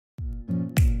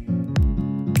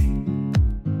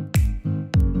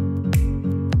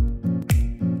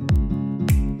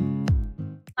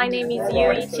My name is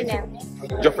Yuri Chinen.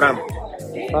 Jofran.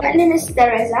 My name is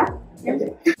Teresa.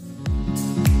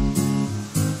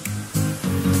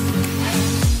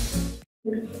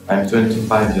 I'm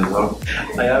 25 years old.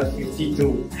 I am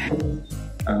 52.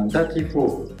 I'm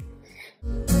 34.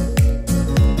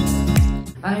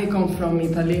 I come from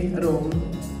Italy, Rome.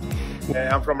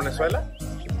 I'm from Venezuela,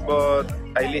 but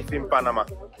I live in Panama.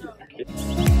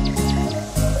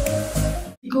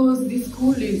 Because this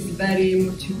school is very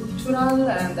multicultural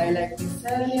and I like this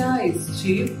area, it's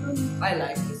cheap. I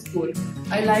like the school.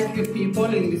 I like the people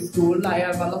in the school. I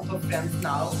have a lot of friends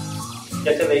now.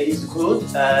 Getaway is good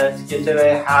and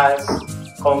Getaway has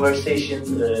conversation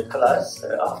class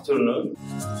afternoon.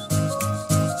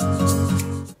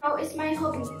 Oh, it's my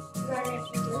hobby, learning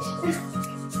English.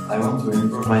 I want to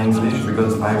improve my English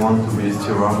because I want to be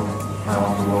strong. I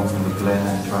want to walk in the plane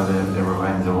and travel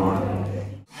everywhere in the world.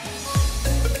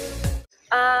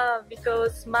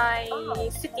 Because my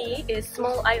city is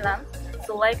small island,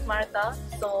 so like Malta,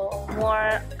 so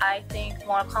I think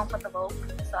more comfortable,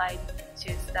 so I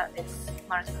choose that it's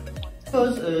Malta.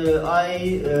 Because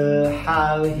I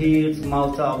have heard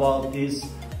Malta about this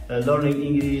learning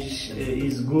English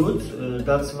is good,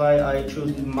 that's why I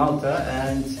choose Malta,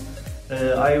 and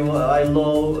I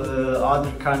love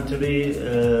other country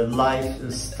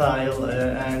lifestyle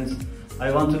and I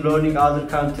want to learning other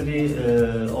country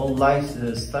all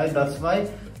lifestyle. That's why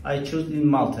I choose in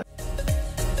Malta.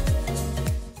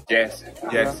 Yes.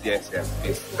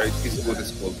 It's good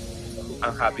school.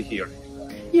 I'm happy here.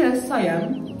 Yes, I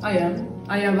am.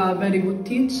 I have a very good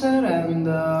teacher and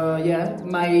yeah,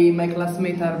 my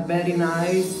classmates are very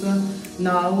nice.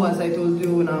 Now, as I told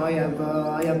you, now I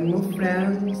have new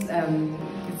friends and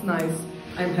it's nice.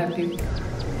 I'm happy.